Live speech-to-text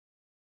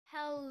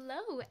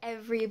Hello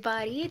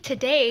everybody!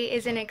 Today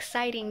is an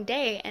exciting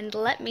day and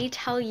let me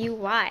tell you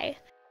why.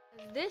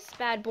 This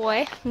bad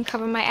boy, I can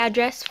cover my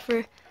address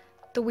for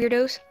the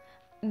weirdos.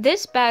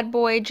 This bad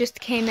boy just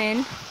came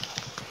in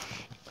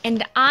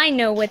and I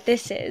know what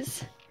this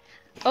is.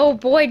 Oh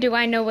boy do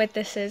I know what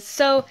this is.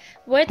 So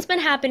what's been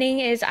happening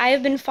is I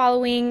have been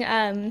following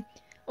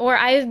or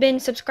I've been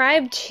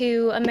subscribed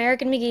to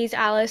American McGee's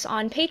Alice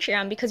on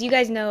Patreon because you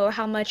guys know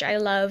how much I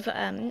love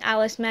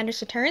Alice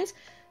Madness Returns.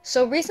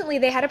 So recently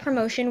they had a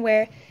promotion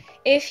where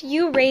if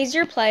you raise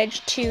your pledge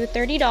to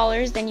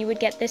 $30, then you would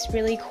get this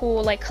really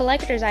cool like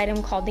collector's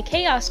item called the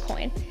Chaos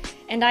Coin.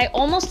 And I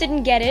almost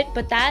didn't get it,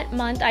 but that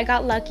month I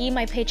got lucky.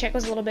 My paycheck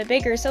was a little bit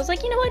bigger, so I was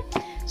like, you know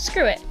what?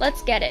 Screw it,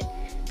 let's get it.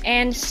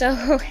 And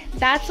so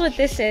that's what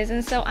this is.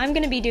 And so I'm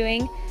gonna be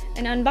doing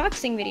an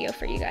unboxing video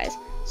for you guys.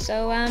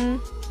 So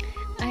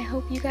I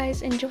hope you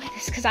guys enjoy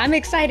this because I'm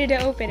excited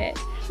to open it.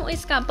 Oh,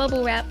 it's got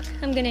bubble wrap.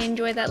 I'm gonna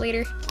enjoy that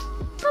later.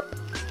 Boop.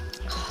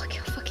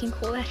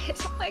 Cool that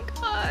is. Oh my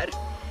god.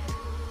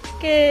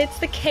 Okay, it's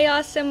the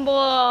chaos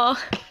symbol.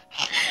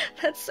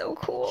 That's so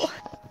cool.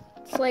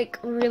 It's like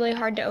really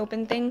hard to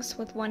open things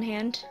with one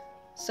hand.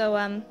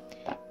 So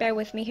bear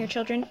with me here,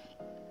 children.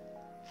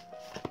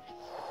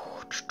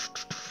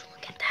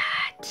 Look at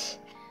that.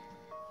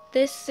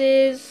 This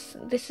is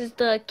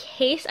the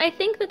case I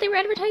think that they were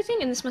advertising,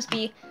 and this must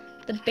be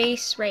the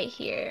base right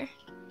here.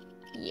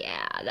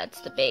 Yeah,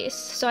 that's the base.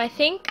 So I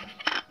think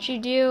what you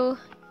do,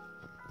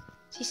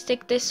 so you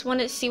stick this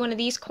one, see one of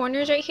these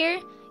corners right here?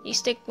 You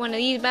stick one of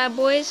these bad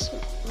boys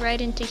right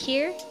into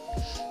here.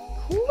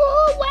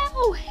 Whoa,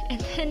 wow!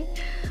 And then,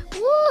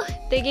 whoa,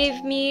 they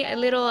gave me a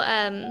little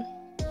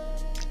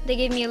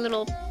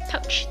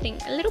pouch thing,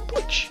 a little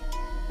pooch.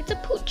 It's a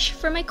pooch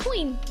for my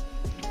coin.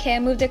 Okay, I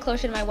moved it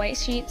closer to my white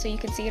sheet so you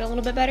can see it a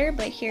little bit better,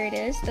 but here it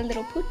is, the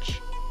little pooch.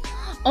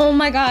 Oh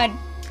my god,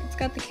 it's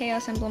got the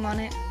chaos emblem on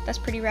it. That's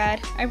pretty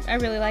rad. I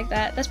really like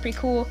that. That's pretty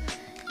cool.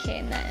 Okay,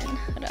 and then,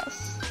 what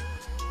else?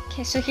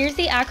 Okay, so here's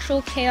the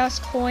actual chaos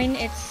coin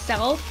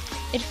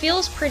itself. It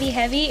feels pretty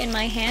heavy in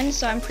my hand,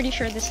 so I'm pretty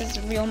sure this is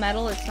real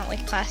metal. It's not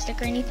like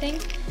plastic or anything.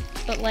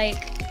 But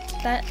like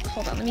that,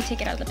 hold on, let me take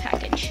it out of the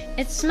package.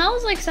 It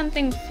smells like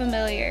something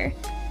familiar,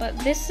 but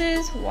this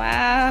is,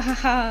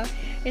 wow,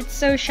 it's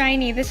so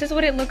shiny. This is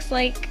what it looks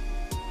like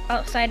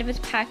outside of its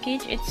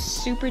package. It's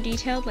super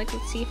detailed. Like,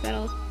 let's see if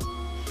that'll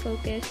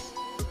focus.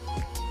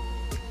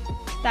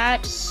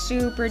 That's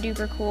super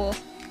duper cool.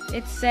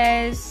 It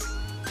says,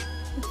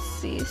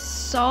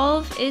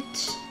 solve it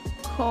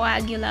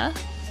coagula.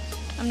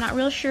 I'm not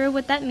real sure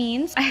what that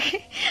means.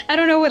 I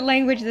don't know what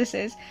language this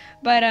is,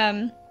 but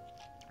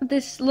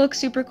this looks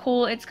super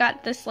cool. It's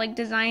got this like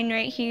design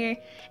right here,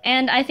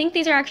 and I think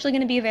these are actually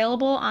going to be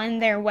available on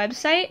their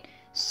website.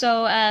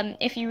 So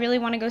if you really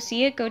want to go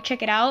see it, go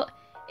check it out.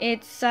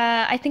 It's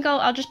I think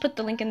I'll just put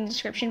the link in the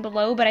description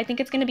below, but I think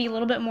it's going to be a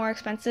little bit more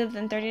expensive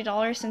than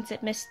 $30 since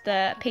it missed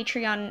the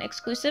Patreon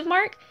exclusive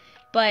mark.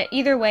 But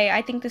either way,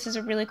 I think this is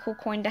a really cool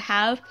coin to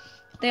have.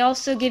 They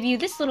also give you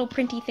this little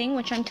printy thing,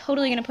 which I'm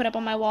totally going to put up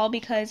on my wall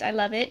because I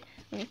love it.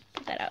 Let me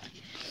put that out.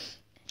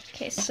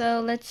 Okay,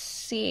 so let's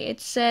see. It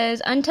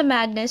says, unto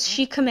madness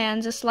she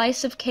commands, a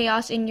slice of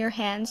chaos in your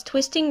hands,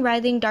 twisting,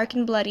 writhing, dark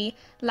and bloody,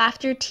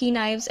 laughter, tea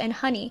knives, and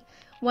honey.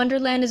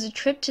 Wonderland is a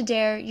trip to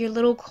dare, your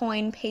little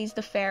coin pays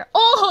the fare.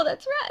 Oh,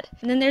 that's rad!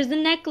 And then there's the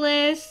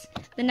necklace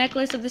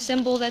of the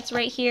symbol that's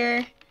right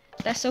here.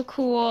 That's so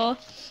cool.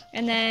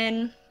 And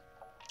then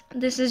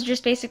this is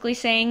just basically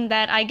saying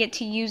that I get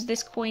to use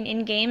this coin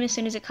in-game as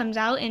soon as it comes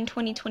out in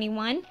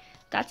 2021.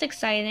 That's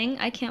exciting.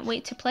 I can't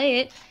wait to play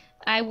it.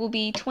 I will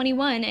be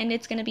 21 and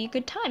it's gonna be a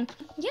good time.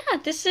 Yeah,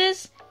 this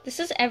is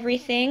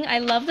everything. I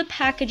love the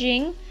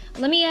packaging.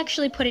 Let me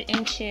actually put it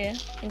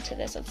into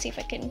this. Let's see if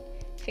I can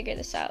figure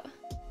this out.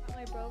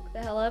 I broke the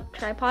hell up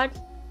tripod.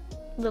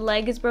 The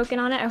leg is broken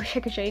on it. I wish I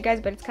could show you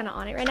guys, but it's kind of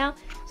on it right now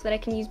so that I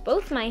can use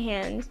both my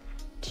hands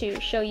to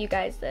show you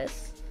guys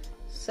this.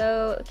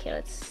 So, okay,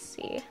 let's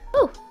see.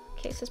 Oh,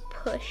 okay, it says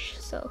push,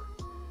 so.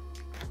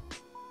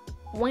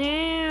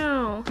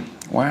 Wow.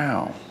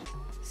 Wow.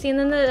 See, and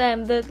then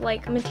the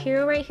like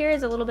material right here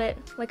is a little bit,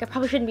 like I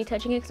probably shouldn't be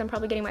touching it because I'm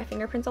probably getting my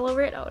fingerprints all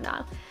over it. Oh,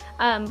 no.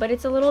 But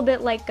it's a little bit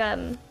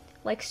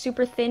like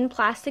super thin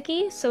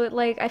plasticky, so it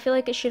like, I feel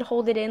like it should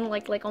hold it in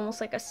like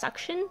almost like a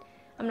suction.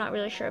 I'm not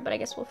really sure, but I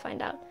guess we'll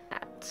find out.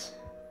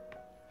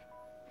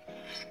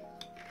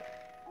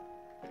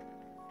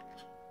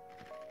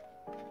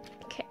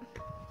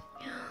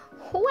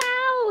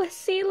 Wow,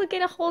 see, look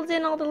at it holds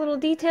in all the little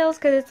details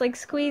because it's like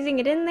squeezing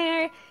it in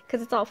there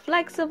because it's all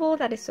flexible.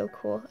 That is so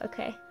cool.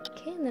 Okay,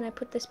 and then I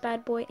put this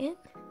bad boy in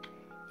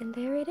and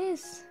there it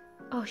is.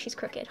 Oh, she's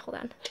crooked. Hold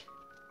on.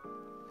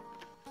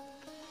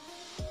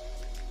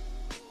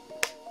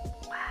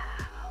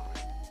 Wow,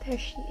 there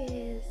she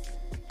is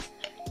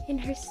in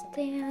her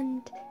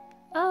stand.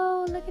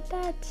 Oh, look at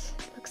that.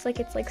 Looks like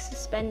it's like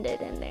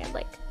suspended in there,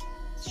 like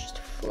it's just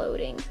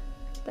floating.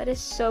 That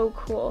is so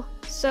cool.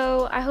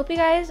 So I hope you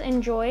guys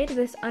enjoyed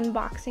this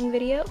unboxing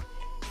video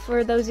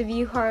for those of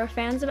you who are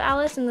fans of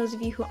Alice and those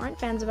of you who aren't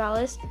fans of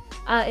Alice.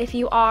 If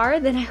you are,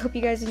 then I hope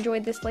you guys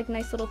enjoyed this like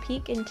nice little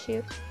peek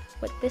into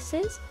what this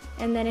is.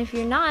 And then if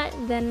you're not,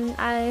 then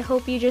I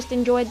hope you just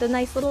enjoyed the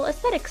nice little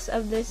aesthetics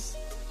of this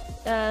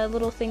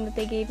little thing that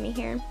they gave me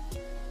here.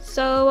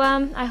 So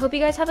I hope you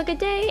guys have a good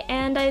day,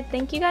 and I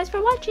thank you guys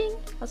for watching.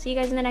 I'll see you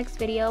guys in the next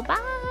video.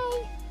 Bye!